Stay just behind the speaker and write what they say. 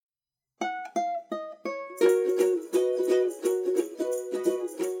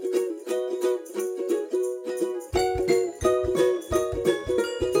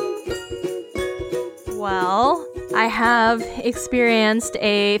I have experienced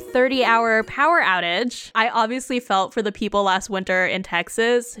a 30-hour power outage. I obviously felt for the people last winter in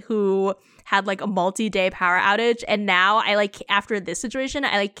Texas who had like a multi-day power outage, and now I like, after this situation,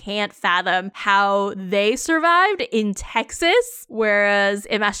 I like can't fathom how they survived in Texas, whereas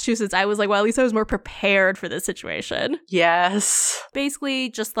in Massachusetts I was like, well, at least I was more prepared for this situation. Yes. Basically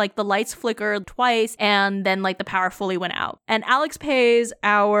just like the lights flickered twice and then like the power fully went out. And Alex pays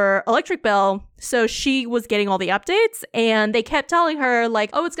our electric bill, so she was getting all the updates, and they kept telling her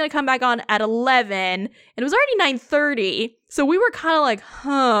like, oh, it's gonna come back on at 11, and it was already 9:30. So we were kind of like,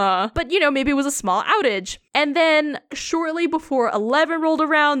 huh. But, you know, maybe it was a small outage. And then shortly before 11 rolled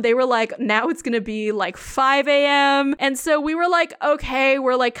around, they were like, now it's going to be like 5 a.m. And so we were like, okay,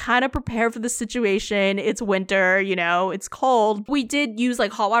 we're like kind of prepared for the situation. It's winter, you know, it's cold. We did use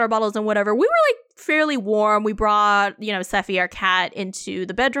like hot water bottles and whatever. We were like fairly warm. We brought, you know, Seffi, our cat, into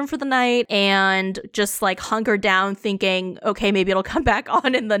the bedroom for the night and just like hunkered down thinking, okay, maybe it'll come back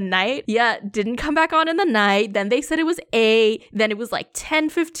on in the night. Yeah, didn't come back on in the night. Then they said it was 8. Then it was like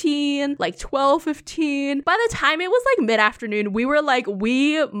 10:15, like 12:15. By the time it was like mid-afternoon, we were like,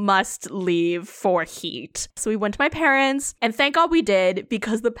 we must leave for heat. So we went to my parents, and thank God we did,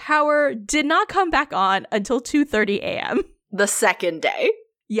 because the power did not come back on until 2:30 a.m. The second day.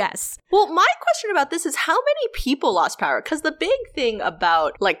 Yes. Well, my question about this is how many people lost power? Because the big thing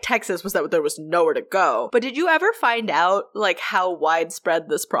about, like, Texas was that there was nowhere to go. But did you ever find out, like, how widespread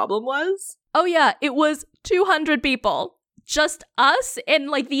this problem was? Oh, yeah. It was 200 people. Just us and,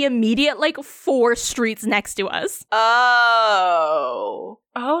 like, the immediate, like, 4 streets next to us. Oh.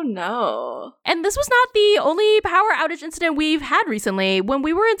 Oh, no. And this was not the only power outage incident we've had recently. When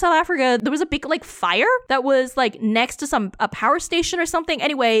we were in South Africa, there was a big, like, fire that was, like, next to a power station or something.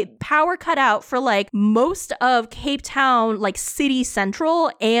 Anyway, power cut out for, like, most of Cape Town, like, city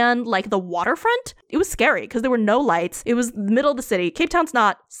central and, like, the waterfront. It was scary because there were no lights. It was the middle of the city. Cape Town's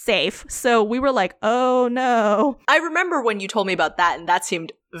not safe. So we were like, oh, no. I remember when you told me about that, and that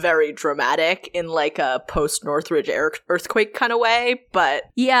seemed very dramatic in like a post-Northridge earthquake kind of way, but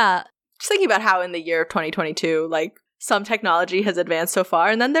yeah, just thinking about how in the year of 2022, like, some technology has advanced so far,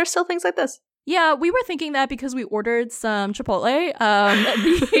 and then there's still things like this. Yeah, we were thinking that because we ordered some Chipotle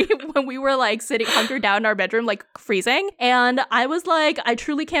when we were like sitting hunkered down in our bedroom, like freezing. And I was like, I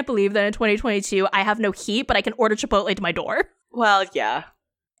truly can't believe that in 2022 I have no heat, but I can order Chipotle to my door. Well, yeah.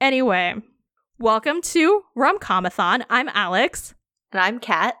 Anyway, welcome to Rom-Comathon. I'm Alex. And I'm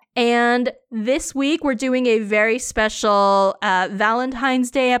Kat. And this week we're doing a very special Valentine's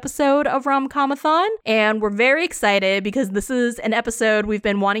Day episode of Rom-Comathon. And we're very excited because this is an episode we've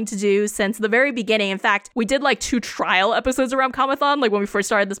been wanting to do since the very beginning. In fact, we did like 2 trial episodes of Rom-Comathon, like when we first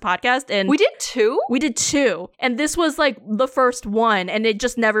started this podcast. And we did 2? We did 2. And this was like the first one. And it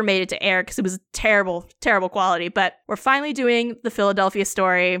just never made it to air because it was terrible, terrible quality. But we're finally doing The Philadelphia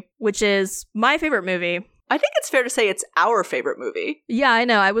Story, which is my favorite movie. I think it's fair to say it's our favorite movie. Yeah, I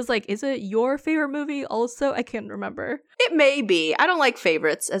know. I was like, is it your favorite movie also? I can't remember. It may be. I don't like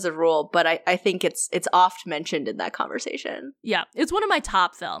favorites as a rule, but I think it's oft mentioned in that conversation. Yeah, it's one of my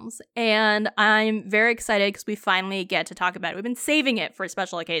top films, and I'm very excited because we finally get to talk about it. We've been saving it for a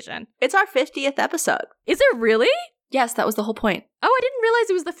special occasion. It's our 50th episode. Is it really? Yes, that was the whole point. Oh, I didn't realize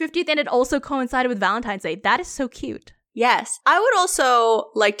it was the 50th, and it also coincided with Valentine's Day. That is so cute. Yes. I would also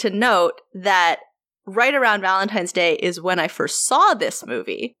like to note that right around Valentine's Day is when I first saw this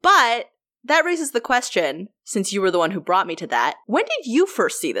movie. But that raises the question, since you were the one who brought me to that, when did you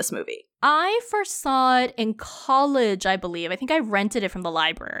first see this movie? I first saw it in college, I believe. I think I rented it from the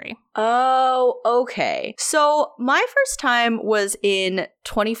library. Oh, okay. So my first time was in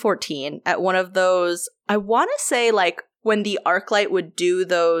 2014 at one of those, I want to say like when the ArcLight would do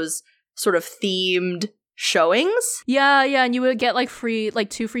those sort of themed showings. Yeah, and you would get like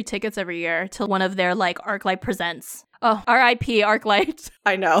 2 free tickets every year to one of their like ArcLight Presents. Oh, R.I.P. ArcLight.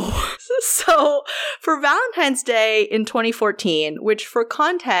 I know. So for Valentine's Day in 2014, which for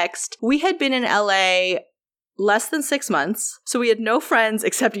context, we had been in LA less than 6 months. So we had no friends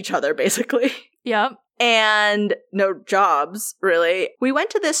except each other, basically. Yep. And no jobs, really. We went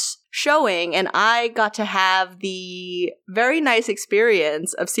to this showing, and I got to have the very nice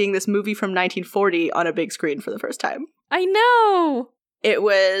experience of seeing this movie from 1940 on a big screen for the first time. I know! It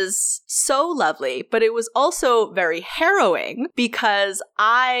was so lovely, but it was also very harrowing because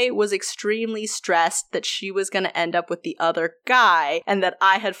I was extremely stressed that she was going to end up with the other guy and that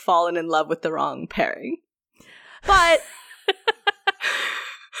I had fallen in love with the wrong pairing. But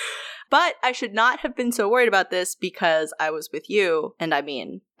But I should not have been so worried about this because I was with you, and I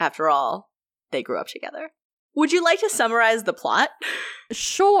mean, after all, they grew up together. Would you like to summarize the plot?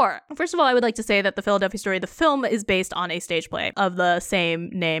 Sure. First of all, I would like to say that the Philadelphia Story, the film, is based on a stage play of the same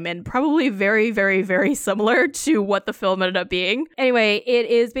name and probably very, very, very similar to what the film ended up being. Anyway, it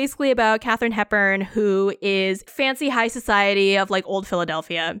is basically about Katharine Hepburn, who is fancy high society of like old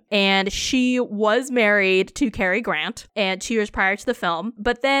Philadelphia. And she was married to Cary Grant and 2 years prior to the film.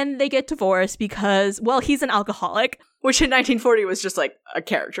 But then they get divorced because, well, he's an alcoholic. Which in 1940 was just like a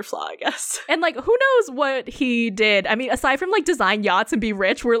character flaw, I guess. And like, who knows what he did? I mean, aside from like design yachts and be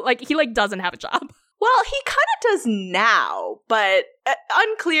rich, where like he like doesn't have a job. Well, he kind of does now, but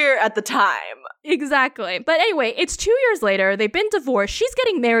unclear at the time. Exactly. But anyway, it's 2 years later. They've been divorced. She's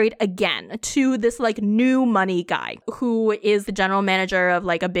getting married again to this like new money guy who is the general manager of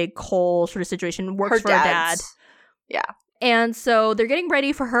like a big coal sort of situation, works for her dad. Yeah. And so they're getting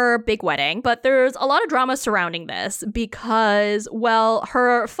ready for her big wedding, but there's a lot of drama surrounding this because, well,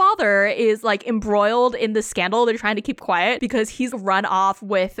 her father is like embroiled in the scandal. They're trying to keep quiet because he's run off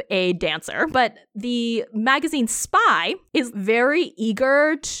with a dancer. But the magazine Spy is very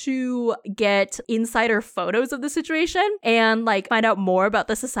eager to get insider photos of the situation and like find out more about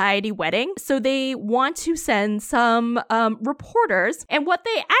the society wedding. So they want to send some reporters. And what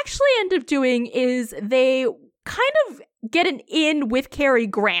they actually end up doing is they kind of get an in with Cary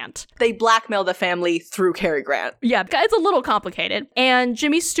Grant. They blackmail the family through Cary Grant. Yeah, it's a little complicated. And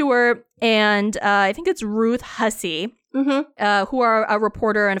Jimmy Stewart and I think it's Ruth Hussey, who are a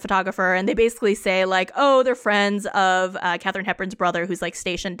reporter and a photographer, and they basically say like, oh, they're friends of Katharine Hepburn's brother who's like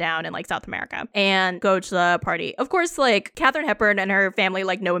stationed down in like South America, and go to the party. Of course, like Katharine Hepburn and her family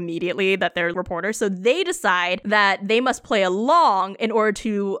like know immediately that they're reporters, so they decide that they must play along in order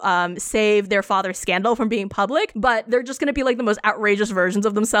to save their father's scandal from being public, but they're just gonna be like the most outrageous versions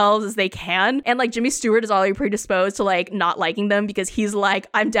of themselves as they can. And like Jimmy Stewart is already predisposed to like not liking them because he's like,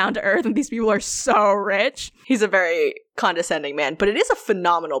 I'm down to earth and these people are so rich. He's a very condescending man, but it is a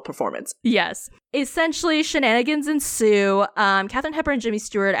phenomenal performance. Yes. Essentially, shenanigans ensue. Katharine Hepburn and Jimmy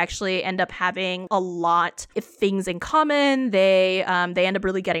Stewart actually end up having a lot of things in common. They end up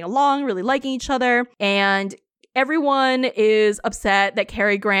really getting along, really liking each other, and everyone is upset that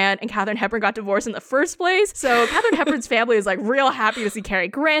Cary Grant and Katharine Hepburn got divorced in the first place. So Katharine Hepburn's family is like real happy to see Cary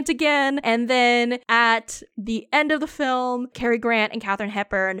Grant again. And then at the end of the film, Cary Grant and Katharine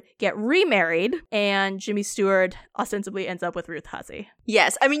Hepburn get remarried, and Jimmy Stewart ostensibly ends up with Ruth Hussey.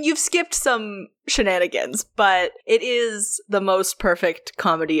 Yes, I mean, you've skipped some shenanigans, but it is the most perfect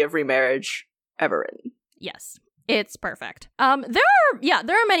comedy of remarriage ever written. Yes. It's perfect. There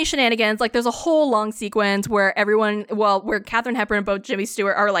are many shenanigans. Like, there's a whole long sequence where where Katharine Hepburn and both Jimmy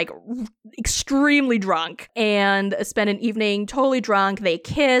Stewart are like extremely drunk and spend an evening totally drunk. They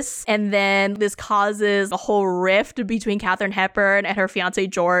kiss, and then this causes a whole rift between Katharine Hepburn and her fiance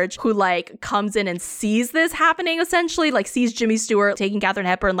George, who like comes in and sees this happening. Essentially, like sees Jimmy Stewart taking Katharine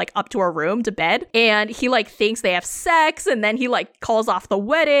Hepburn like up to her room to bed, and he like thinks they have sex, and then he like calls off the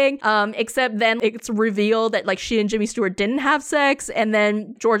wedding. Except then it's revealed that like she and Jimmy Stewart didn't have sex, and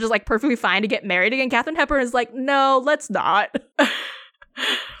then George is like perfectly fine to get married again. Katharine Hepburn is like, no, let's not.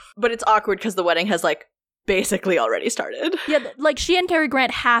 But it's awkward because the wedding has like basically already started. Yeah, like she and Cary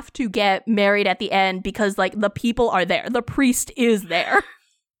Grant have to get married at the end because like the people are there. The priest is there.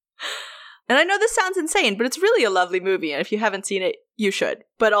 And I know this sounds insane, but it's really a lovely movie, and if you haven't seen it, you should.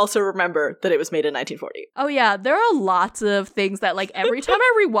 But also remember that it was made in 1940. Oh yeah, there are lots of things that like every time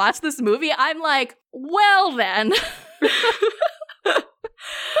I rewatch this movie, I'm like, well then.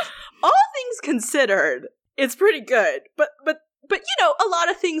 All things considered, it's pretty good. But you know, a lot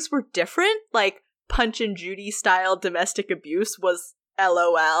of things were different. Like Punch and Judy style domestic abuse was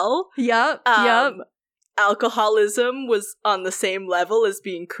LOL. Yep. Alcoholism was on the same level as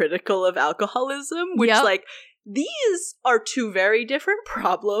being critical of alcoholism, which like these are two very different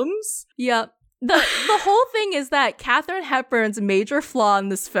problems. Yep. The whole thing is that Katharine Hepburn's major flaw in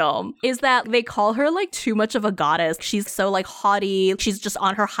this film is that they call her like too much of a goddess. She's so like haughty. She's just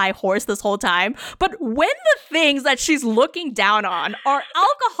on her high horse this whole time. But when the things that she's looking down on are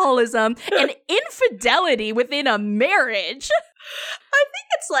alcoholism and infidelity within a marriage, I think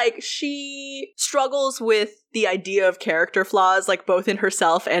it's like she struggles with the idea of character flaws, like both in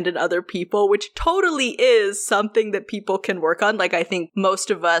herself and in other people, which totally is something that people can work on. Like, I think most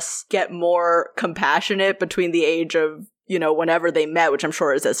of us get more compassionate between the age of, you know, whenever they met, which I'm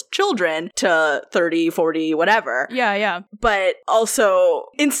sure is as children, to 30, 40, whatever. Yeah. But also,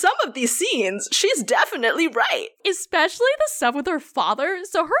 in some of these scenes, she's definitely right. Especially the stuff with her father.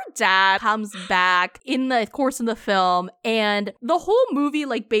 So her dad comes back in the course of the film, and the whole movie,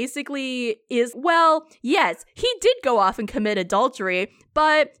 like, basically is, well, yes, he did go off and commit adultery,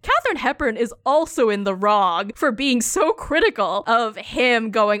 but Katharine Hepburn is also in the wrong for being so critical of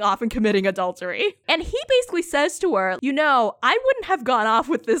him going off and committing adultery. And he basically says to her, you know, I wouldn't have gone off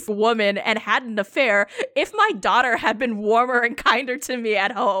with this woman and had an affair if my daughter had been warmer and kinder to me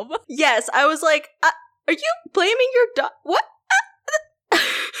at home. Yes, I was like, are you blaming your daughter? What?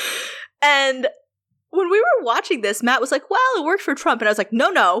 And when we were watching this, Matt was like, well, it worked for Trump. And I was like,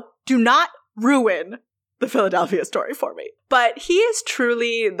 no, do not ruin the Philadelphia story for me. But he is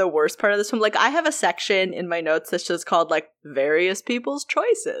truly the worst part of this film. Like, I have a section in my notes that's just called, like, various people's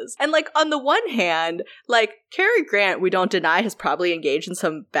choices. And, like, on the one hand, like, Cary Grant, we don't deny, has probably engaged in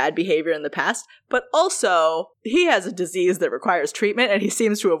some bad behavior in the past, but also, he has a disease that requires treatment, and he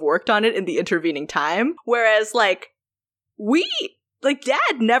seems to have worked on it in the intervening time. Whereas, like,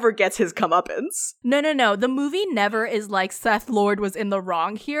 Dad never gets his comeuppance. No. The movie never is like Seth Lord was in the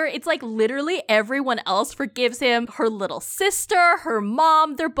wrong here. It's like literally everyone else forgives him. Her little sister, her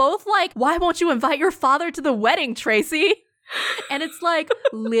mom, they're both like, why won't you invite your father to the wedding, Tracy? And it's like,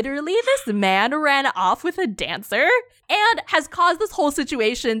 literally this man ran off with a dancer and has caused this whole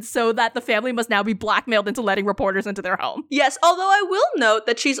situation so that the family must now be blackmailed into letting reporters into their home. Yes, although I will note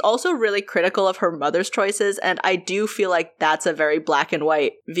that she's also really critical of her mother's choices, and I do feel like that's a very black and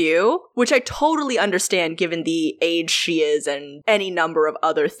white view, which I totally understand given the age she is and any number of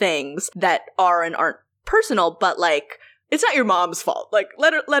other things that are and aren't personal, but like, it's not your mom's fault. Like,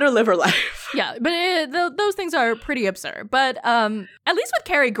 let her live her life. Yeah, but those things are pretty absurd. But at least with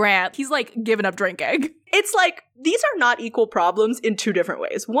Cary Grant, he's like given up drinking. It's like, these are not equal problems in two different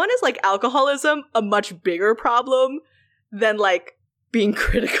ways. One is like alcoholism, a much bigger problem than like being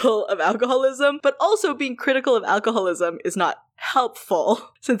critical of alcoholism, but also being critical of alcoholism is not helpful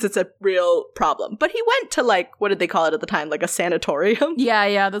since it's a real problem. But he went to like, what did they call it at the time? Like a sanatorium?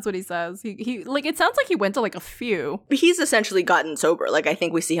 Yeah, that's what he says. He like, it sounds like he went to like a few. He's essentially gotten sober. Like, I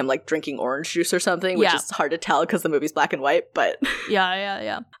think we see him like drinking orange juice or something, which is hard to tell because the movie's black and white, but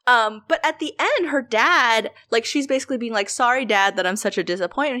Yeah. But at the end, her dad, like, she's basically being like, sorry, Dad, that I'm such a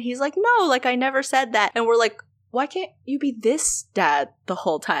disappointment. He's like, no, like, I never said that. And we're like, why can't you be this dad the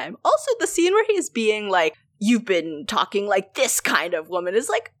whole time? Also, the scene where he's being like, you've been talking like this kind of woman is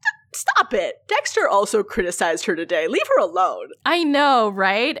like, stop it. Dexter also criticized her today. Leave her alone. I know,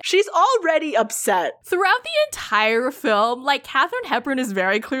 right? She's already upset. Throughout the entire film, like, Katharine Hepburn is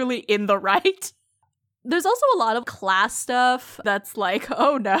very clearly in the right. There's also a lot of class stuff that's like,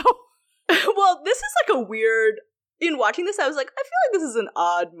 oh no. Well, this is like a weird... In watching this, I was like, I feel like this is an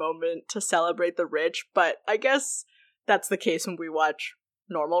odd moment to celebrate the rich, but I guess that's the case when we watch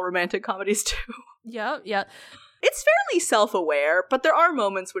normal romantic comedies too. Yeah. It's fairly self-aware, but there are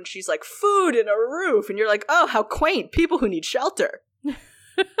moments when she's like, food and a roof, and you're like, oh, how quaint, people who need shelter.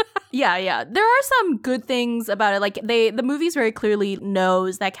 Yeah. There are some good things about it. Like, the movies very clearly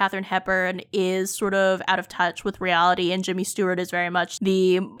knows that Katharine Hepburn is sort of out of touch with reality, and Jimmy Stewart is very much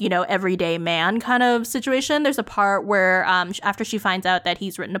the, you know, everyday man kind of situation. There's a part where after she finds out that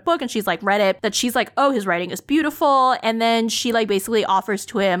he's written a book and she's like read it, that she's like, oh, his writing is beautiful. And then she like basically offers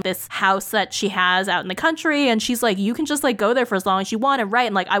to him this house that she has out in the country, and she's like, you can just like go there for as long as you want and write,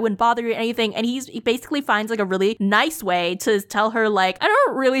 and like I wouldn't bother you or anything. And he basically finds like a really nice way to tell her like, I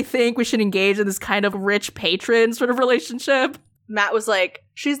don't really think we should engage in this kind of rich patron sort of relationship. Matt was like,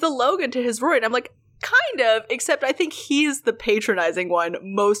 she's the Logan to his Roy. And I'm like, kind of, except I think he's the patronizing one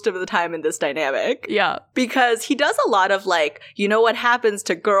most of the time in this dynamic. Yeah. Because he does a lot of like, you know what happens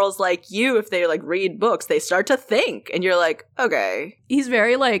to girls like you if they like read books? They start to think. And you're like, okay. He's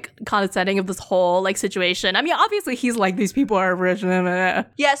very like condescending of this whole like situation. I mean, obviously he's like, these people are rich.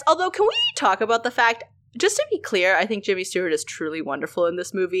 Yes, although can we talk about the fact, just to be clear, I think Jimmy Stewart is truly wonderful in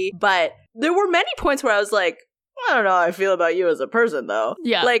this movie, but there were many points where I was like, I don't know how I feel about you as a person, though.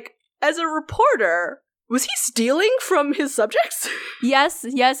 Yeah. Like, as a reporter, was he stealing from his subjects? Yes,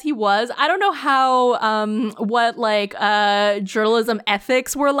 he was. I don't know how, what, like, journalism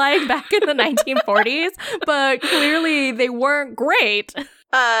ethics were like back in the 1940s, but clearly they weren't great.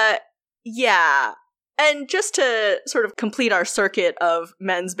 Yeah. And just to sort of complete our circuit of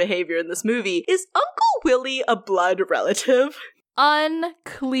men's behavior in this movie, is Uncle Willie a blood relative?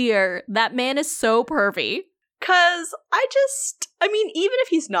 Unclear. That man is so pervy. 'Cause I mean, even if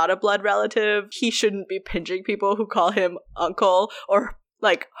he's not a blood relative, he shouldn't be pinching people who call him uncle or,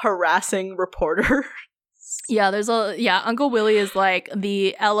 like, harassing reporters. Yeah, Uncle Willie is like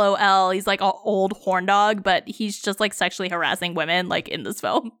the LOL. He's like an old horn dog, but he's just like sexually harassing women like in this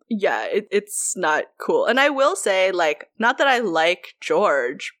film. Yeah, it's not cool. And I will say, like, not that I like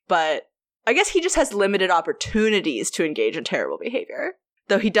George, but I guess he just has limited opportunities to engage in terrible behavior.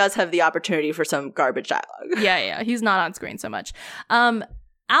 Though he does have the opportunity for some garbage dialogue. Yeah, he's not on screen so much.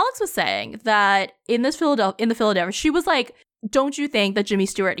 Alex was saying that in the Philadelphia, she was like, don't you think that Jimmy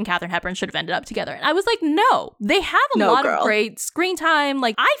Stewart and Katharine Hepburn should have ended up together? And I was like, no, they have a lot of great screen time.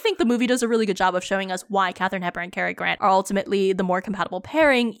 Like, I think the movie does a really good job of showing us why Katharine Hepburn and Cary Grant are ultimately the more compatible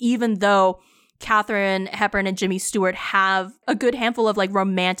pairing, even though Katharine Hepburn and Jimmy Stewart have a good handful of like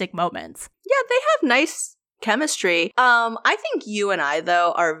romantic moments. Yeah, they have nice chemistry. I think you and I,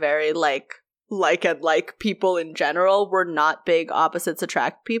 though, are very like people in general. We're not big opposites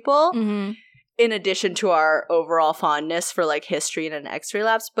attract people. Mm-hmm. In addition to our overall fondness for like history and an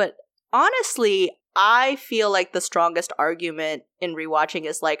X-relapse. But honestly, I feel like the strongest argument in rewatching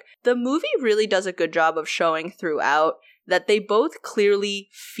is like the movie really does a good job of showing throughout that they both clearly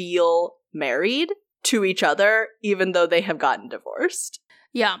feel married to each other, even though they have gotten divorced.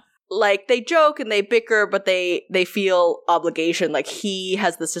 Yeah. Like, they joke and they bicker, but they feel obligation. Like, he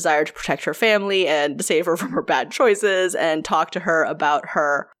has this desire to protect her family and save her from her bad choices and talk to her about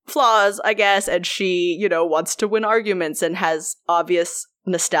her flaws, I guess. And she, wants to win arguments and has obvious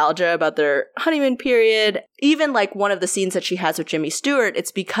nostalgia about their honeymoon period. Even, like, one of the scenes that she has with Jimmy Stewart,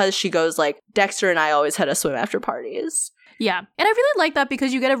 it's because she goes, like, Dexter and I always had a swim after parties. Yeah. And I really like that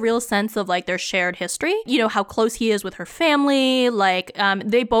because you get a real sense of like their shared history, how close he is with her family. Like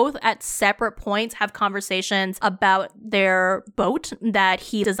they both at separate points have conversations about their boat that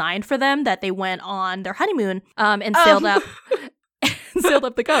he designed for them, that they went on their honeymoon and sailed up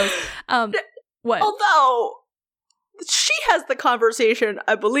the coast. What? Although she has the conversation,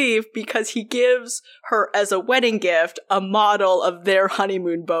 I believe, because he gives her as a wedding gift a model of their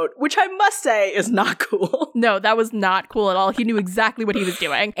honeymoon boat, which I must say is not cool. No, that was not cool at all. He knew exactly what he was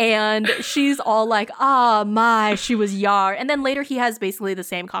doing. And she's all like, she was yar. And then later he has basically the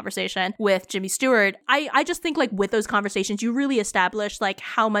same conversation with Jimmy Stewart. I just think like with those conversations, you really establish like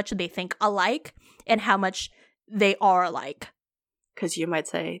how much they think alike and how much they are alike. Because you might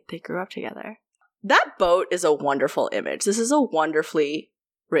say they grew up together. That boat is a wonderful image. This is a wonderfully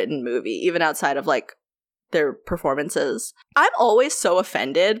written movie, even outside of, like, their performances. I'm always so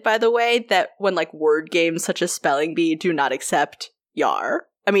offended, by the way, that when, like, word games such as Spelling Bee do not accept yar.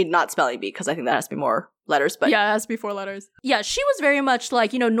 I mean, not Spelling Bee, because I think that has to be more letters, but... Yeah, it has to be 4 letters. Yeah, she was very much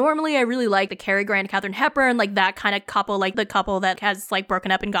like, normally I really like the Cary Grant, Katharine Hepburn, like that kind of couple, like the couple that has like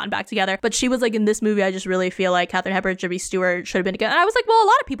broken up and gotten back together. But she was like, in this movie, I just really feel like Katharine Hepburn and Jimmy Stewart should have been together. And I was like, well, a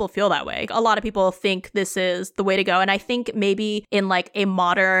lot of people feel that way. A lot of people think this is the way to go. And I think maybe in like a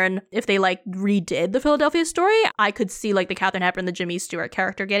modern, if they like redid the Philadelphia Story, I could see like the Katharine Hepburn and the Jimmy Stewart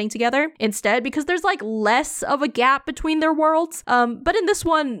character getting together instead, because there's like less of a gap between their worlds. But in this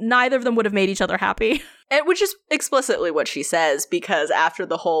one, neither of them would have made each other happy. And which is explicitly what she says, because after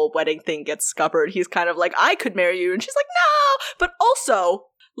the whole wedding thing gets scuppered, he's kind of like, I could marry you. And she's like, no. But also,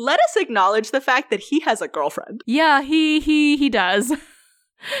 let us acknowledge the fact that he has a girlfriend. Yeah, he does. I mean,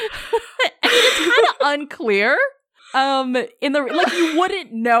 it's kind of unclear. You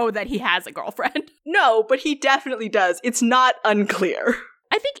wouldn't know that he has a girlfriend. No, but he definitely does. It's not unclear.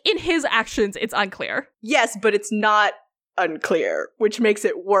 I think in his actions, it's unclear. Yes, but it's not unclear, which makes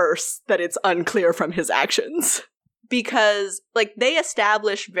it worse that it's unclear from his actions. Because, like, they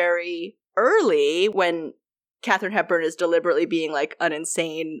establish very early, when Katharine Hepburn is deliberately being, like, an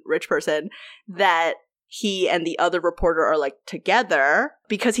insane rich person, that he and the other reporter are, like, together,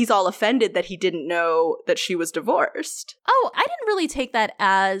 because he's all offended that he didn't know that she was divorced. Oh, I didn't really take that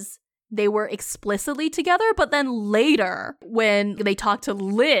as they were explicitly together, but then later, when they talk to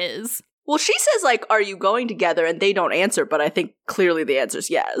Liz... Well, she says, like, are you going together? And they don't answer, but I think clearly the answer is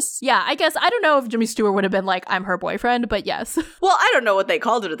yes. Yeah, I guess, I don't know if Jimmy Stewart would have been like, I'm her boyfriend, but yes. Well, I don't know what they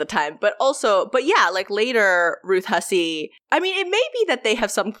called it at the time, but yeah, like later, Ruth Hussey, I mean, it may be that they have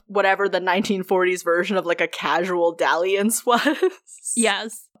some, whatever the 1940s version of like a casual dalliance was.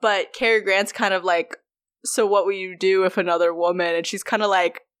 Yes. But Cary Grant's kind of like, so what will you do if another woman? And she's kind of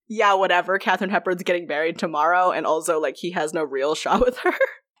like, yeah, whatever, Katharine Hepburn's getting married tomorrow, and also like he has no real shot with her.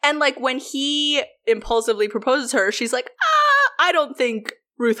 And, like, when he impulsively proposes her, she's like, I don't think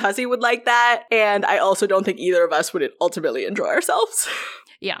Ruth Hussey would like that, and I also don't think either of us would ultimately enjoy ourselves.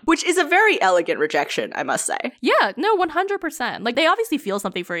 Yeah. Which is a very elegant rejection, I must say. Yeah, no, 100%. Like, they obviously feel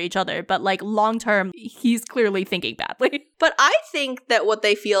something for each other, but, like, long-term, he's clearly thinking badly. But I think that what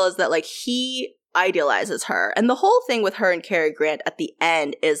they feel is that, like, he idealizes her. And the whole thing with her and Cary Grant at the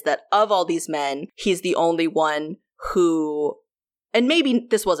end is that of all these men, he's the only one who, and maybe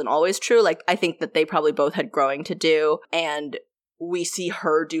this wasn't always true, like I think that they probably both had growing to do, and we see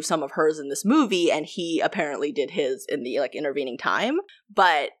her do some of hers in this movie, and he apparently did his in the like intervening time.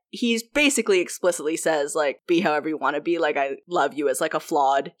 But he's basically explicitly says, like, be however you want to be. Like, I love you as like a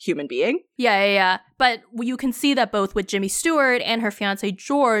flawed human being. Yeah. But you can see that both with Jimmy Stewart and her fiance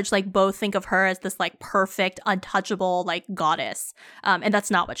George, like, both think of her as this like perfect, untouchable, like, goddess. And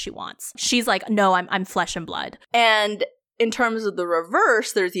that's not what she wants. She's like, no, I'm flesh and blood. And in terms of the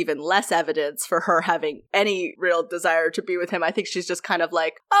reverse, there's even less evidence for her having any real desire to be with him. I think she's just kind of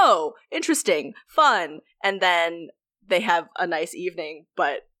like, oh, interesting, fun. And then they have a nice evening,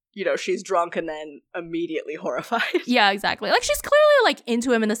 but, you know, she's drunk and then immediately horrified. Yeah, exactly. Like, she's clearly, like,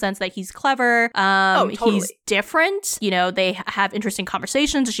 into him in the sense that he's clever. Totally. He's different. You know, they have interesting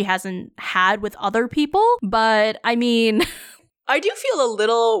conversations she hasn't had with other people. But, I mean... I do feel a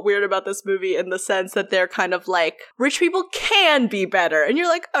little weird about this movie in the sense that they're kind of like, rich people can be better. And you're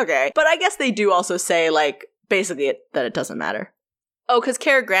like, okay. But I guess they do also say, like, basically that it doesn't matter. Oh, because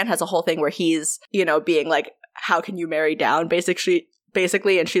Cary Grant has a whole thing where he's, you know, being like, how can you marry down, basically,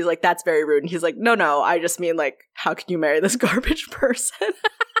 and she's like, that's very rude. And he's like, no, I just mean, like, how can you marry this garbage person?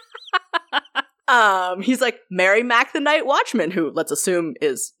 He's like, marry Mac the Night Watchman, who, let's assume,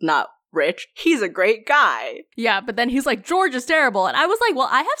 is not rich. He's a great guy. Yeah, but then he's like, George is terrible. And I was like, well,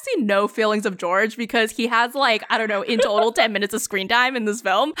 I have seen no feelings of George because he has, like, I don't know, in total 10 minutes of screen time in this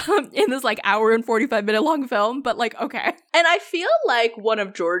film, in this, like, hour and 45-minute long film. But, like, okay. And I feel like one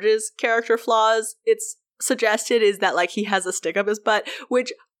of George's character flaws, it's suggested, is that, like, he has a stick up his butt,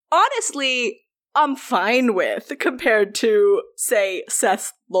 which, honestly, I'm fine with compared to, say,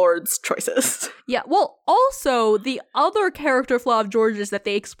 Seth Lord's choices. Yeah, well, also, the other character flaw of George's that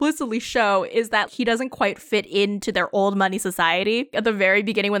they explicitly show is that he doesn't quite fit into their old money society. At the very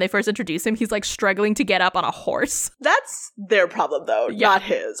beginning, when they first introduce him, he's, like, struggling to get up on a horse. That's their problem, though, not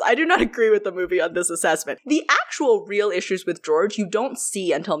his. I do not agree with the movie on this assessment. The actual real issues with George, you don't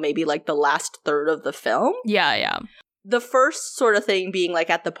see until maybe, like, the last third of the film. Yeah. The first sort of thing being, like,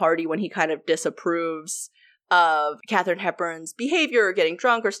 at the party when he kind of disapproves of Katharine Hepburn's behavior or getting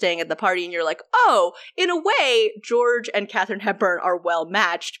drunk or staying at the party, and you're like, oh, in a way, George and Katharine Hepburn are well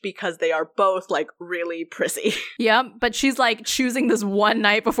matched because they are both, like, really prissy. Yeah, but she's, like, choosing this one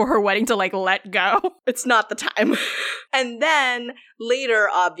night before her wedding to, like, let go. It's not the time. And then later,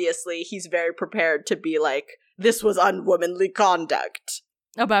 obviously, he's very prepared to be like, this was unwomanly conduct.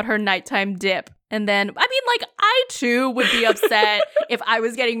 About her nighttime dip. And then, I mean, like, I too would be upset if I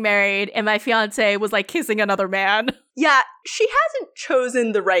was getting married and my fiance was, like, kissing another man. Yeah, she hasn't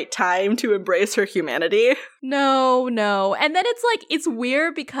chosen the right time to embrace her humanity. No. And then it's, like, it's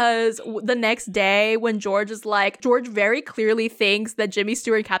weird because the next day when George is like, George very clearly thinks that Jimmy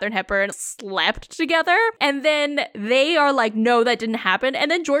Stewart and Katharine Hepburn slept together. And then they are like, no, that didn't happen.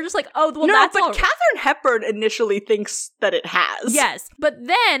 And then George is like, oh, well, no, that's but all Katharine Hepburn initially thinks that it has. Yes. But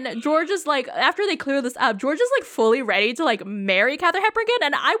then George is like, after they clear this up, George is, like, fully ready to, like, marry Katharine Hepburn again.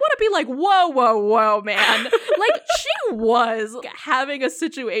 And I want to be like, whoa, man. Like, she was having a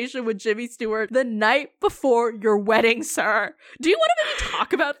situation with Jimmy Stewart the night before your wedding, sir. Do you want to maybe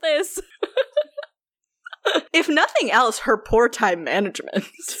talk about this? If nothing else, her poor time management.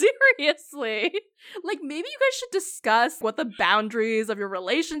 Seriously. Like, maybe you guys should discuss what the boundaries of your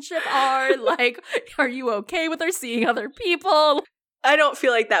relationship are. Like, are you okay with her seeing other people? I don't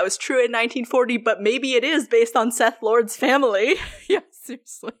feel like that was true in 1940, but maybe it is based on Seth Lord's family. Yeah,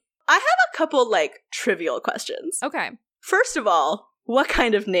 seriously. I have a couple, like, trivial questions. Okay. First of all, what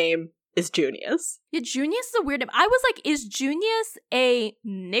kind of name is Junius? Yeah, Junius is a weird name. I was like, is Junius a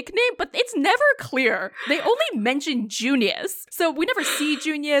nickname? But it's never clear. They only mention Junius. So we never see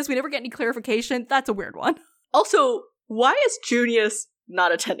Junius. We never get any clarification. That's a weird one. Also, why is Junius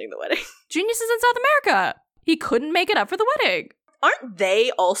not attending the wedding? Junius is in South America. He couldn't make it up for the wedding. Aren't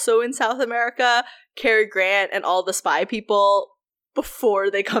they also in South America? Cary Grant and all the spy people before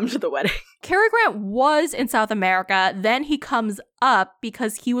they come to the wedding. Cary Grant was in South America. Then he comes up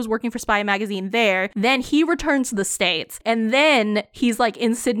because he was working for Spy Magazine there. Then he returns to the States. And then he's, like,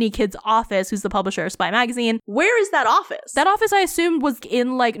 in Sidney Kidd's office, who's the publisher of Spy Magazine. Where is that office? That office, I assumed, was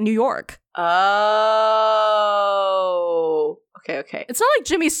in, like, New York. Oh. Okay. It's not like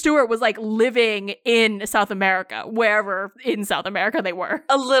Jimmy Stewart was, like, living in South America, wherever in South America they were.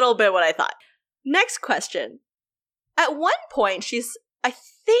 A little bit what I thought. Next question. At one point, I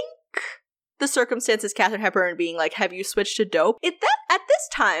think the circumstances Katharine Hepburn being like, have you switched to dope? At this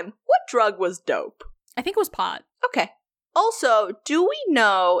time, what drug was dope? I think it was pot. Okay. Also, do we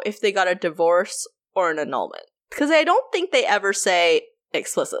know if they got a divorce or an annulment? Because I don't think they ever say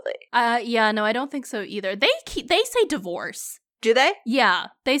explicitly. Yeah, no, I don't think so either. They say divorce. Do they? Yeah,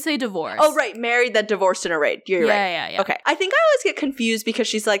 they say divorce. Oh, right. Married, then divorced and arrayed. You're right. Yeah. Okay. I think I always get confused because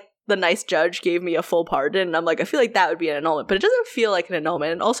she's like, the nice judge gave me a full pardon. And I'm like, I feel like that would be an annulment. But it doesn't feel like an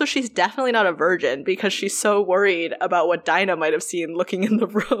annulment. And also, she's definitely not a virgin because she's so worried about what Dinah might have seen looking in the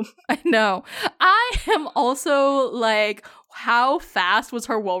room. I know. I am also like, how fast was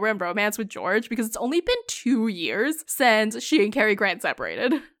her well-run romance with George? Because it's only been 2 years since she and Cary Grant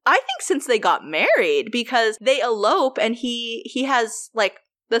separated. I think since they got married, because they elope and he has, like,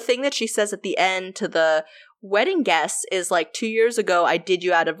 the thing that she says at the end to the wedding guests is like, 2 years ago, I did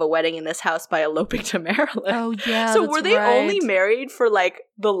you out of a wedding in this house by eloping to Maryland. Oh, yeah. So were they only married for like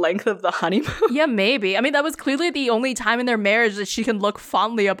the length of the honeymoon? Yeah, maybe. I mean, that was clearly the only time in their marriage that she can look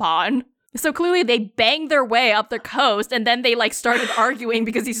fondly upon. So clearly they banged their way up the coast and then they like started arguing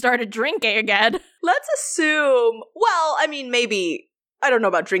because he started drinking again. Let's assume, well, I mean, maybe, I don't know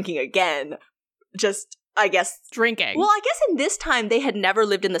about drinking again, just, I guess. Drinking. Well, I guess in this time they had never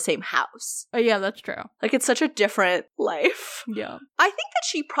lived in the same house. Oh, yeah, that's true. Like, it's such a different life. Yeah. I think that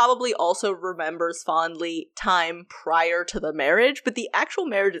she probably also remembers fondly time prior to the marriage, but the actual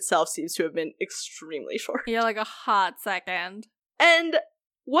marriage itself seems to have been extremely short. Yeah, like a hot second. And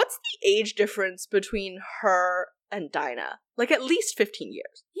what's the age difference between her and Dinah? Like, at least 15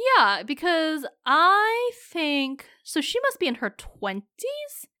 years. Yeah, because I think, so she must be in her 20s?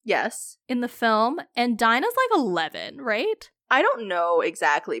 Yes. In the film, and Dinah's like 11, right? I don't know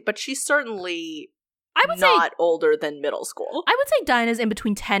exactly, but she's certainly I would not older than middle school. I would say Dinah's in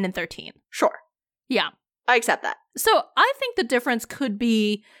between 10 and 13. Sure. Yeah. I accept that. So I think the difference could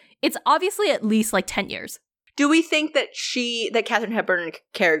be, it's obviously at least like 10 years. Do we think that Katharine Hepburn and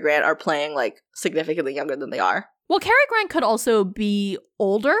Cary Grant are playing like significantly younger than they are? Well, Cary Grant could also be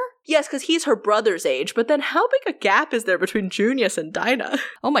older. Yes, because he's her brother's age, but then how big a gap is there between Junius and Dinah?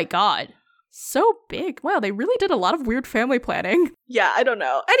 Oh my god. So big. Wow, they really did a lot of weird family planning. Yeah, I don't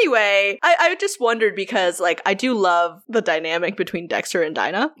know. Anyway, I just wondered because, like, I do love the dynamic between Dexter and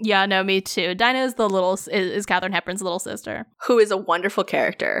Dinah. Yeah, no, me too. Dinah is Katharine Hepburn's little sister. Who is a wonderful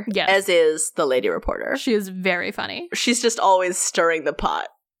character. Yes. As is the lady reporter. She is very funny. She's just always stirring the pot.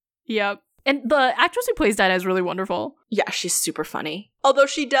 Yep. And the actress who plays Dinah is really wonderful. Yeah, she's super funny. Although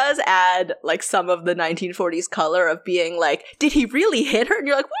she does add, like, some of the 1940s color of being like, did he really hit her? And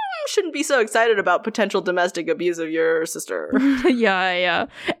you're like, shouldn't be so excited about potential domestic abuse of your sister. Yeah.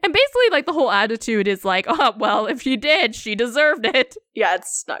 And basically, like, the whole attitude is like, oh, well, if she did, she deserved it. Yeah,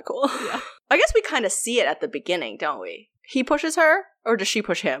 it's not cool. Yeah. I guess we kind of see it at the beginning, don't we? He pushes her, or does she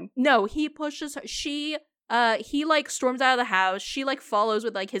push him? No, he pushes her. He like storms out of the house. She like follows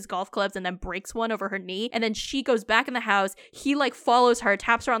with like his golf clubs and then breaks one over her knee. And then she goes back in the house. He like follows her,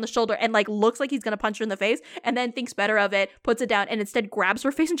 taps her on the shoulder and like looks like he's gonna punch her in the face and then thinks better of it, puts it down and instead grabs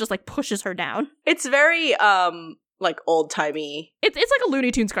her face and just like pushes her down. It's very, like old-timey. It's like a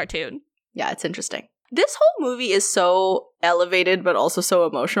Looney Tunes cartoon. Yeah, it's interesting. This whole movie is so elevated but also so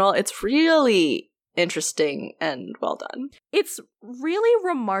emotional. It's really interesting and well done. It's really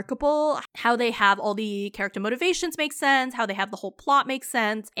remarkable how they have all the character motivations make sense, how they have the whole plot make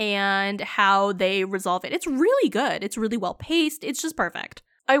sense, and how they resolve it. It's really good. It's really well paced. It's just perfect.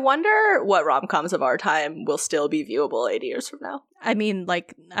 I wonder what rom-coms of our time will still be viewable 80 years from now. I mean,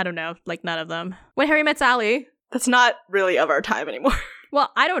 like, I don't know, like none of them. When Harry Met Sally. That's not really of our time anymore. Well,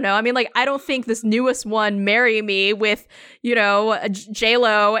 I don't know. I mean, like, I don't think this newest one, Marry Me, with, you know,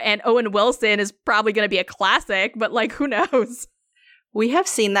 J-Lo and Owen Wilson is probably going to be a classic, but, like, who knows? We have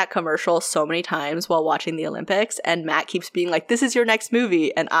seen that commercial so many times while watching the Olympics, and Matt keeps being like, this is your next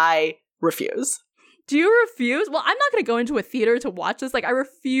movie, and I refuse. Do you refuse? Well, I'm not going to go into a theater to watch this. Like, I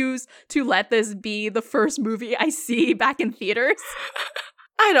refuse to let this be the first movie I see back in theaters.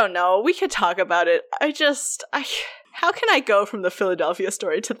 I don't know. We could talk about it. How can I go from the Philadelphia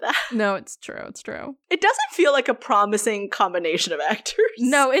Story to that? No, it's true. It's true. It doesn't feel like a promising combination of actors.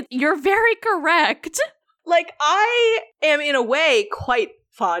 No, you're very correct. Like, I am in a way quite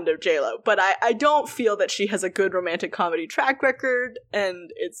fond of J-Lo, but I don't feel that she has a good romantic comedy track record,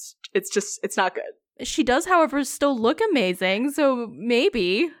 and it's not good. She does, however, still look amazing, so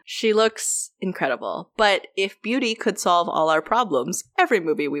maybe. She looks incredible. But if beauty could solve all our problems, every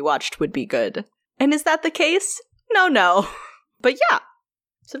movie we watched would be good. And is that the case? No. But yeah,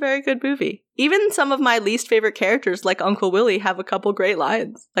 it's a very good movie. Even some of my least favorite characters, like Uncle Willie, have a couple great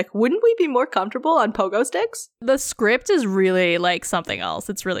lines. Like, wouldn't we be more comfortable on pogo sticks? The script is really, like, something else.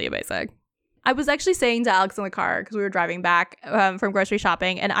 It's really amazing. I was actually saying to Alex in the car, because we were driving back from grocery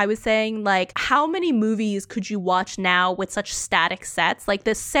shopping, and I was saying, like, how many movies could you watch now with such static sets? Like,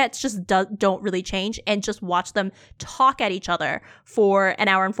 the sets just don't really change, and just watch them talk at each other for an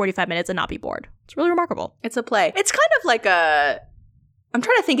hour and 45 minutes and not be bored. It's really remarkable. It's a play. It's kind of like I'm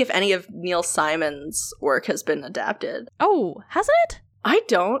trying to think if any of Neil Simon's work has been adapted. Oh, hasn't it? I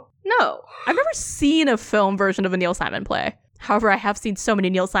don't know. I've never seen a film version of a Neil Simon play. However, I have seen so many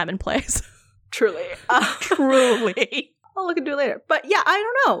Neil Simon plays. Truly. Truly. I'll look into it later. But yeah, I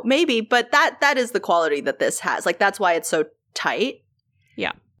don't know. Maybe. But that is the quality that this has. Like, that's why it's so tight.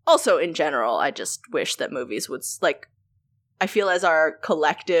 Yeah. Also, in general, I just wish that movies would, like, I feel as our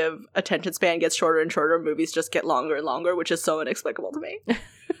collective attention span gets shorter and shorter, movies just get longer and longer, which is so inexplicable to me.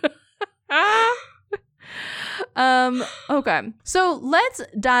 Okay. So let's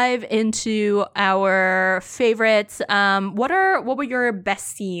dive into our favorites. What were your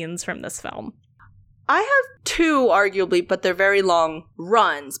best scenes from this film? I have two, arguably, but they're very long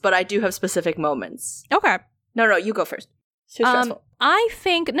runs, but I do have specific moments. Okay. No, you go first. It's too stressful.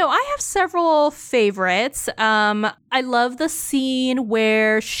 I have several favorites. I love the scene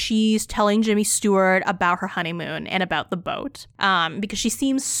where she's telling Jimmy Stewart about her honeymoon and about the boat. Because she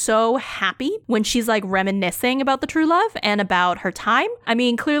seems so happy when she's like reminiscing about the true love and about her time. I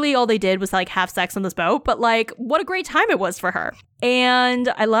mean, clearly all they did was like have sex on this boat, but like what a great time it was for her. And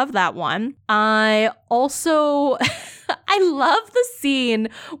I love that one. I also I love the scene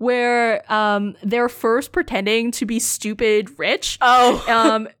where they're first pretending to be stupid rich.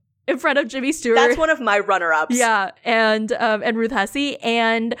 Oh. In front of Jimmy Stewart. That's one of my runner-ups. Yeah, and Ruth Hesse,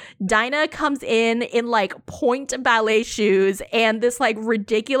 and Dinah comes in like point ballet shoes and this like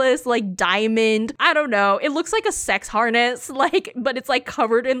ridiculous like diamond, I don't know, it looks like a sex harness, like, but it's like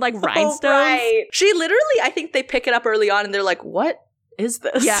covered in like rhinestones. Oh, right. She literally, I think they pick it up early on and they're like, what is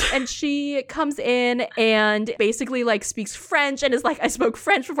this? Yeah, and she comes in and basically like speaks French and is like, I spoke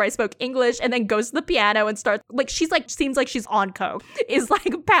French before I spoke English, and then goes to the piano and starts like, she's like, seems like she's on coke, is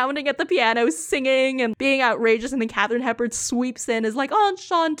like pounding at the piano, singing and being outrageous, and then Katharine Hepburn sweeps in, is like,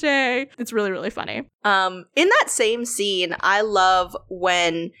 enchante. It's really, really funny. In that same scene, I love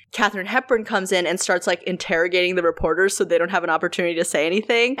when Katharine Hepburn comes in and starts like interrogating the reporters so they don't have an opportunity to say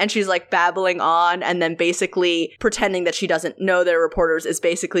anything. And she's like babbling on and then basically pretending that she doesn't know they're reporters, is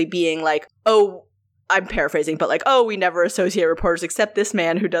basically being like, oh, I'm paraphrasing, but like, oh, we never associate reporters except this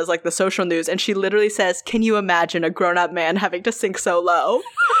man who does like the social news. And she literally says, can you imagine a grown-up man having to sink so low?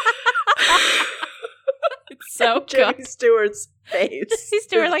 It's so good. Jimmy Stewart's face. Jimmy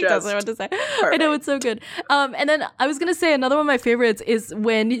Stewart like doesn't know what to say. Perfect. I know, it's so good. And then I was gonna say another one of my favorites is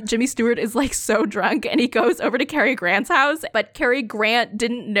when Jimmy Stewart is like so drunk and he goes over to Cary Grant's house, but Cary Grant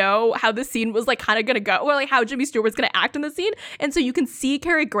didn't know how the scene was like kind of gonna go, or like how Jimmy Stewart was gonna act in the scene, and so you can see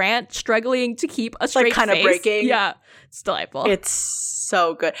Cary Grant struggling to keep a straight like kind face. of breaking. Yeah, it's delightful. It's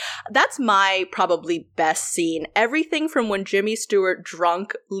so good. That's my probably best scene. Everything from when Jimmy Stewart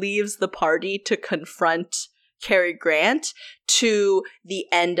drunk leaves the party to confront Cary Grant to the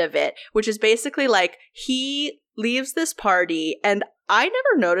end of it, which is basically like he leaves this party, and I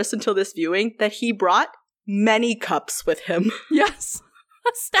never noticed until this viewing that he brought many cups with him. Yes.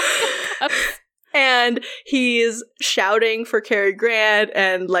 A stack of cups. And he's shouting for Cary Grant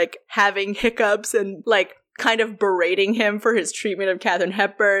and like having hiccups and like kind of berating him for his treatment of Katharine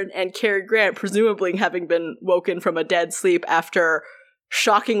Hepburn, and Cary Grant presumably having been woken from a dead sleep after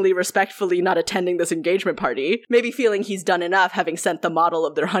shockingly respectfully not attending this engagement party, maybe feeling he's done enough having sent the model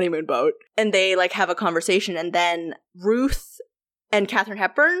of their honeymoon boat. And they like have a conversation, and then Ruth and Katharine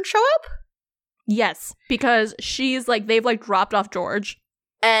Hepburn show up? Yes, because she's like, they've like dropped off George.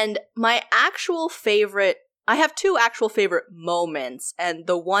 And my actual favorite, I have two actual favorite moments, and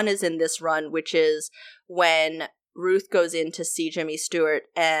the one is in this run, which is when Ruth goes in to see Jimmy Stewart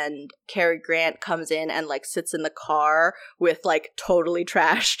and Cary Grant comes in and like sits in the car with like totally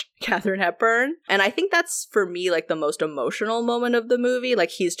trashed Katharine Hepburn. And I think that's for me like the most emotional moment of the movie.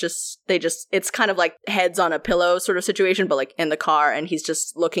 Like it's kind of like heads on a pillow sort of situation, but like in the car, and he's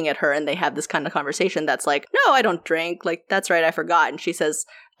just looking at her and they have this kind of conversation that's like, no, I don't drink. Like, that's right, I forgot. And she says,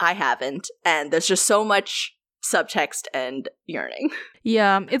 I haven't. And there's just so much subtext and yearning.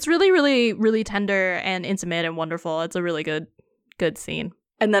 Yeah, it's really, really, really tender and intimate and wonderful. It's a really good scene.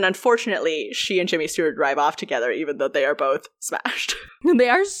 And then unfortunately, she and Jimmy Stewart drive off together, even though they are both smashed. They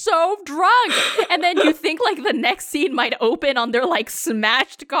are so drunk. And then you think like the next scene might open on their like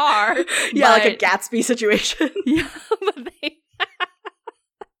smashed car. Yeah, like a Gatsby situation. Yeah, but they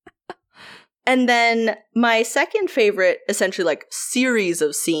And then my second favorite, essentially like series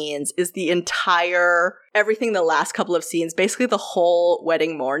of scenes, is the entire, everything the last couple of scenes, basically the whole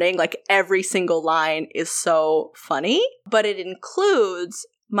wedding morning. Like every single line is so funny, but it includes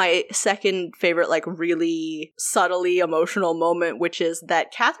my second favorite, like really subtly emotional moment, which is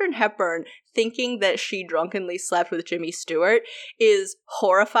that Katharine Hepburn, thinking that she drunkenly slept with Jimmy Stewart, is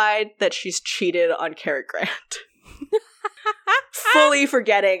horrified that she's cheated on Cary Grant. Fully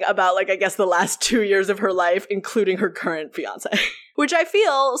forgetting about, like, I guess the last 2 years of her life, including her current fiance, which I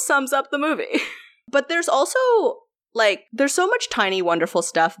feel sums up the movie. But there's also, like, there's so much tiny, wonderful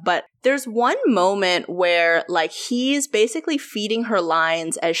stuff, but there's one moment where, like, he's basically feeding her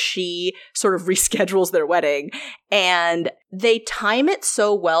lines as she sort of reschedules their wedding, and they time it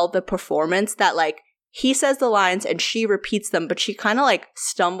so well, the performance, that, like, he says the lines and she repeats them, but she kind of like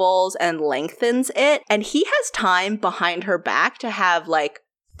stumbles and lengthens it. And he has time behind her back to have like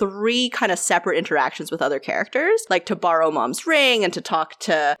 3 kind of separate interactions with other characters, like to borrow mom's ring and to talk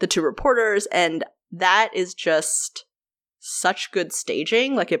to the 2 reporters. And that is just such good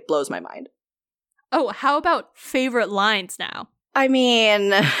staging. Like, it blows my mind. Oh, how about favorite lines now? I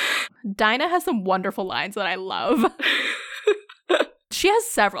mean, Dinah has some wonderful lines that I love. She has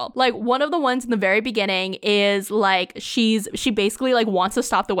several. Like, one of the ones in the very beginning is like she basically like wants to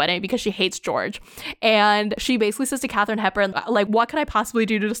stop the wedding because she hates George, and she basically says to Katharine Hepburn, like, what could I possibly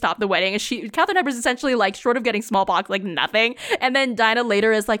do to stop the wedding? And Katharine Hepburn's essentially like, short of getting smallpox, like nothing. And then Dinah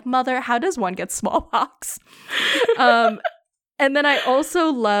later is like, Mother, how does one get smallpox? And then I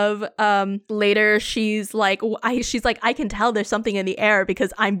also love later she's like, I can tell there's something in the air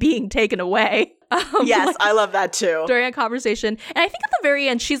because I'm being taken away. Yes, like, I love that too. During a conversation. And I think at the very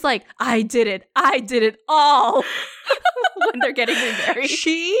end, she's like, I did it all. When they're getting remarried.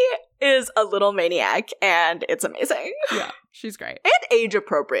 She is a little maniac, and it's amazing. Yeah, she's great. And age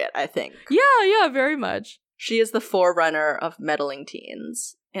appropriate, I think. Yeah, very much. She is the forerunner of meddling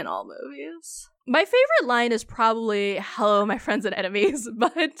teens in all movies. My favorite line is probably, hello, my friends and enemies,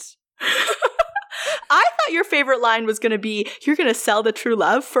 but... I thought your favorite line was going to be, you're going to sell the true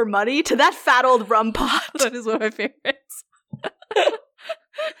love for money to that fat old rum pot. That is one of my favorites.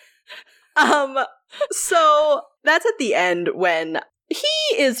 So that's at the end when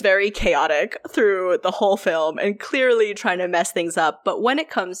he is very chaotic through the whole film and clearly trying to mess things up. But when it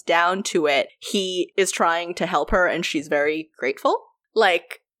comes down to it, he is trying to help her and she's very grateful.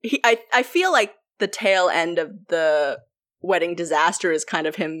 Like, I feel like the tail end of the wedding disaster is kind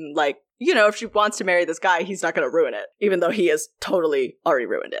of him, like, you know, if she wants to marry this guy, he's not going to ruin it, even though he has totally already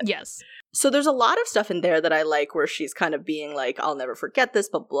ruined it. Yes. So there's a lot of stuff in there that I like where she's kind of being like, I'll never forget this,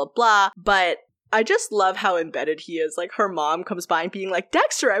 blah, blah, blah. But I just love how embedded he is. Like, her mom comes by and being like,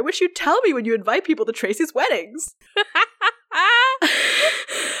 Dexter, I wish you'd tell me when you invite people to Tracy's weddings.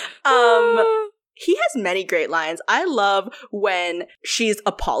 He has many great lines. I love when she's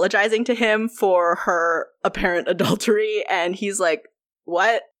apologizing to him for her apparent adultery, and he's like,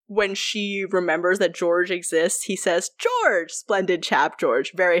 what? When she remembers that George exists, he says, George! Splendid chap,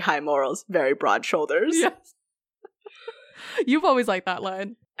 George. Very high morals, very broad shoulders. Yes. You've always liked that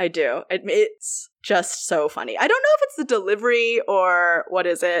line. I do. It's just so funny. I don't know if it's the delivery or what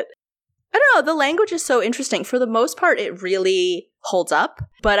is it. I don't know. The language is so interesting. For the most part, it really holds up.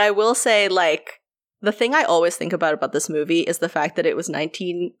 But I will say, like, the thing I always think about this movie is the fact that it was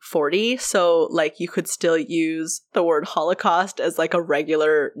 1940, so, like, you could still use the word Holocaust as, like, a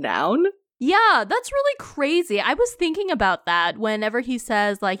regular noun. Yeah, that's really crazy. I was thinking about that whenever he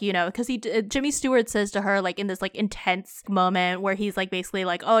says, like, you know, because Jimmy Stewart says to her, like, in this, like, intense moment where he's, like, basically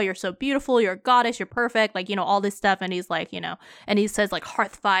like, oh, you're so beautiful, you're a goddess, you're perfect, like, you know, all this stuff. And he's like, you know, and he says, like,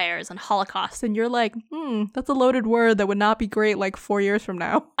 hearth fires and Holocaust. And you're like, that's a loaded word that would not be great, like, 4 years from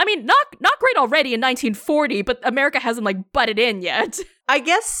now. I mean, not great already in 1940, but America hasn't, like, butted in yet. I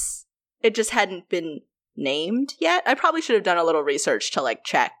guess it just hadn't been named yet. I probably should have done a little research to, like,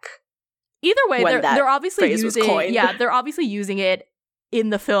 check. Either way, they're obviously using, yeah, they're obviously using it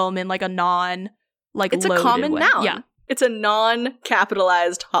in the film in like a non, like, it's a common way. noun. Yeah, it's a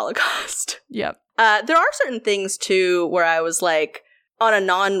non-capitalized Holocaust. Yep. There are certain things too where I was like, on a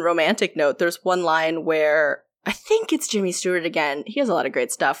non-romantic note, there's one line where I think it's Jimmy Stewart again. He has a lot of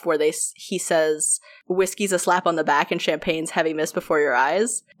great stuff where he says, whiskey's a slap on the back and champagne's heavy mist before your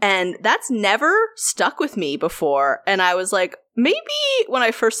eyes. And that's never stuck with me before. And I was like, maybe when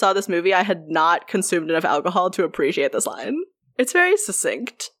I first saw this movie, I had not consumed enough alcohol to appreciate this line. It's very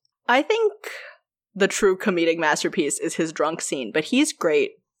succinct. I think the true comedic masterpiece is his drunk scene, but he's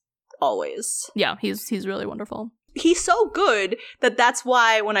great always. Yeah, he's really wonderful. He's so good that that's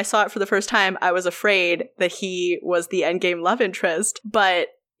why when I saw it for the first time, I was afraid that he was the endgame love interest. But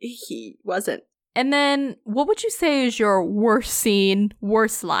He wasn't. And then, what would you say is your worst scene,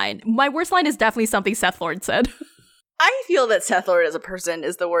 worst line? My worst line is definitely something Seth Lord said. I feel that Seth Lord as a person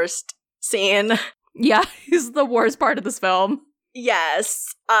is the worst scene. Yeah, he's the worst part of this film.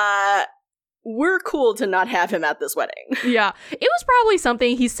 Yes. We're cool to not have him at this wedding. Yeah. It was probably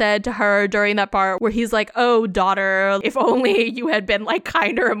something he said to her during that part where he's like, oh, daughter, if only you had been like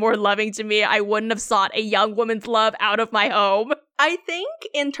kinder and more loving to me, I wouldn't have sought a young woman's love out of my home. I think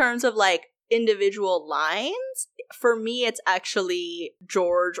in terms of like individual lines, for me, it's actually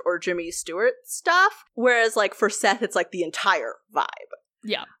George or Jimmy Stewart stuff. Whereas like for Seth, it's like the entire vibe.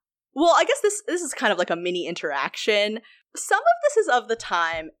 Yeah. Well, I guess this is kind of like a mini interaction. Some of this is of the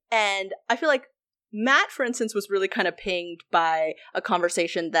time, and I feel like Matt, for instance, was really kind of pinged by a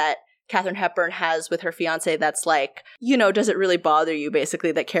conversation that Katharine Hepburn has with her fiance that's like, you know, does it really bother you,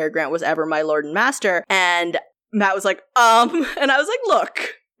 basically, that Cary Grant was ever my lord and master? And Matt was like, and I was like,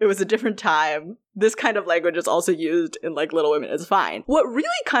 look, it was a different time. This kind of language is also used in, like, Little Women. It's fine. What really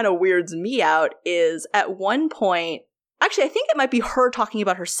kind of weirds me out is at one point, actually, I think it might be her talking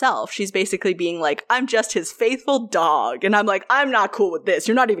about herself. She's basically being like, I'm just his faithful dog. And I'm like, I'm not cool with this.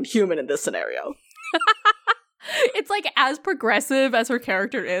 You're not even human in this scenario. It's like as progressive as her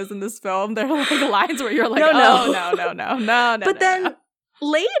character is in this film. There are like lines where you're like, no. But then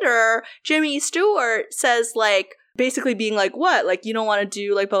later, Jimmy Stewart says like, basically being like, what? Like, you don't want to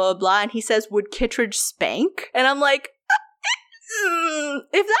do like blah, blah, blah. And he says, would Kittredge spank? And I'm like,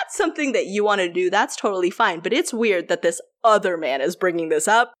 if that's something that you want to do, that's totally fine. But it's weird that this other man is bringing this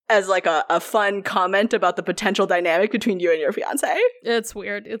up as like a fun comment about the potential dynamic between you and your fiance. It's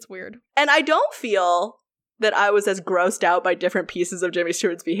weird. It's weird. And I don't feel that I was as grossed out by different pieces of Jimmy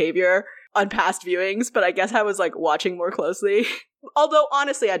Stewart's behavior on past viewings, but I guess I was like watching more closely. Although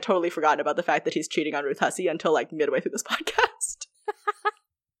honestly, I'd totally forgotten about the fact that he's cheating on Ruth Hussey until like midway through this podcast.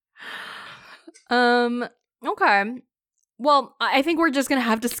 Okay. Well, I think we're just going to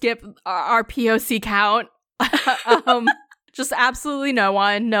have to skip our POC count. Just absolutely no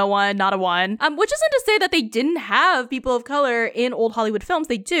one, not a one. Which isn't to say that they didn't have people of color in old Hollywood films.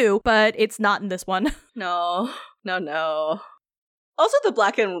 They do, but it's not in this one. No. Also the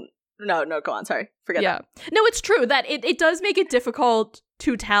black and... No, go on, sorry. Forget that. No, it's true that it does make it difficult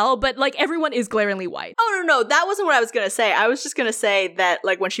to tell, but like everyone is glaringly white. Oh, no, that wasn't what I was going to say. I was just going to say that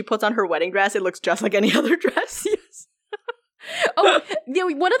like when she puts on her wedding dress, it looks just like any other dress. Yes. Oh, you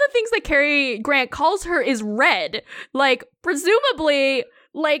know, one of the things that Cary Grant calls her is red. Like, presumably,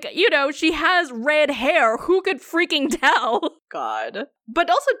 like, you know, she has red hair. Who could freaking tell? God.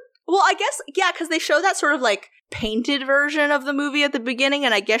 But also, well, I guess, yeah, because they show that sort of, like, painted version of the movie at the beginning,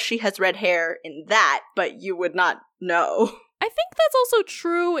 and I guess she has red hair in that, but you would not know. I think that's also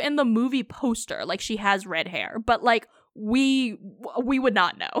true in the movie poster. Like, she has red hair, but, like, we would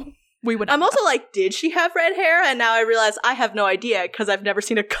not know. I'm also like, did she have red hair? And now I realize I have no idea because I've never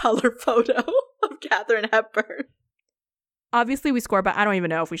seen a color photo of Katharine Hepburn. Obviously, we score, but I don't even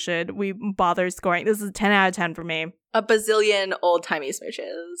know if we should. We bother scoring. This is a 10 out of 10 for me. A bazillion old-timey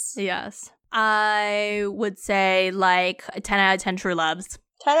smooches. Yes. I would say, like, a 10 out of 10 true loves.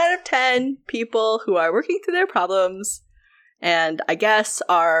 10 out of 10 people who are working through their problems and I guess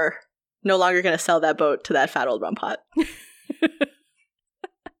are no longer going to sell that boat to that fat old rum pot.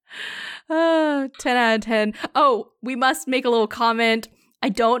 10 out of 10. Oh, we must make a little comment. I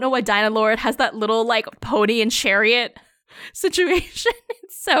don't know why Dinah Lord has that little, like, pony and chariot situation.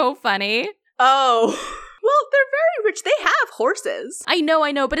 It's so funny. Oh. Well, they're very rich. They have horses. I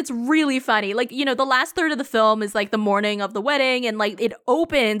know, but it's really funny. Like, you know, the last third of the film is like the morning of the wedding, and like it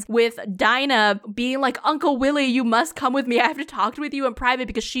opens with Dinah being like, Uncle Willie, you must come with me. I have to talk with you in private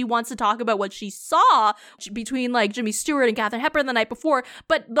because she wants to talk about what she saw between like Jimmy Stewart and Katharine Hepburn the night before.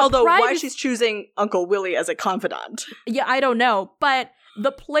 But why she's choosing Uncle Willie as a confidant? Yeah, I don't know, but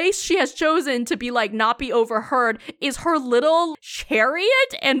the place she has chosen to be like not be overheard is her little chariot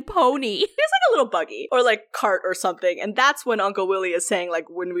and pony. It's like a little buggy or like cart or something. And that's when Uncle Willie is saying like,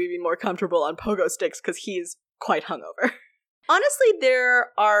 wouldn't we be more comfortable on pogo sticks? Because he's quite hungover. Honestly, there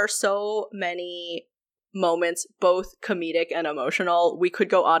are so many moments, both comedic and emotional. We could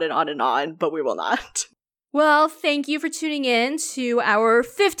go on and on and on, but we will not. Well, thank you for tuning in to our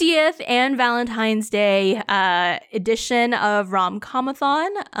 50th and Valentine's Day edition of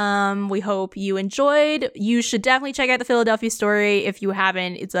Rom-Comathon. We hope you enjoyed. You should definitely check out The Philadelphia Story if you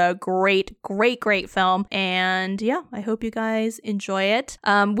haven't. It's a great film. And yeah, I hope you guys enjoy it.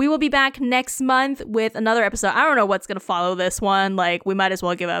 We will be back next month with another episode. I don't know what's going to follow this one. Like, we might as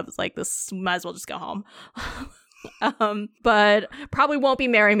well give up. It's like this, we might as well just go home. But probably won't be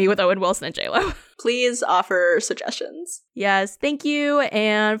Marry Me with Owen Wilson and J-Lo. Please offer suggestions. Yes, thank you,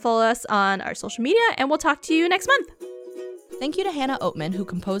 and follow us on our social media, and we'll talk to you next month. Thank you to Hannah Oatman, who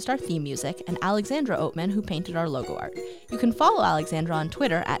composed our theme music, and Alexandra Oatman, who painted our logo art. You can follow Alexandra on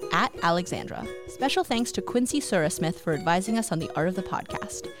Twitter at @Alexandra. Special thanks to Quincy Surasmith for advising us on the art of the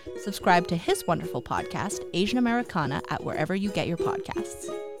podcast. Subscribe to his wonderful podcast, Asian Americana, at wherever you get your podcasts.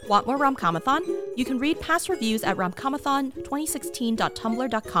 Want more Romcomathon? You can read past reviews at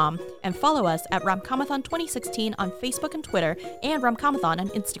romcomathon2016.tumblr.com and follow us at romcomathon2016 on Facebook and Twitter and Romcomathon on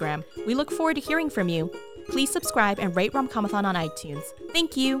Instagram. We look forward to hearing from you. Please subscribe and rate Romcomathon on iTunes.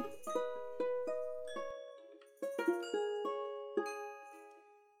 Thank you!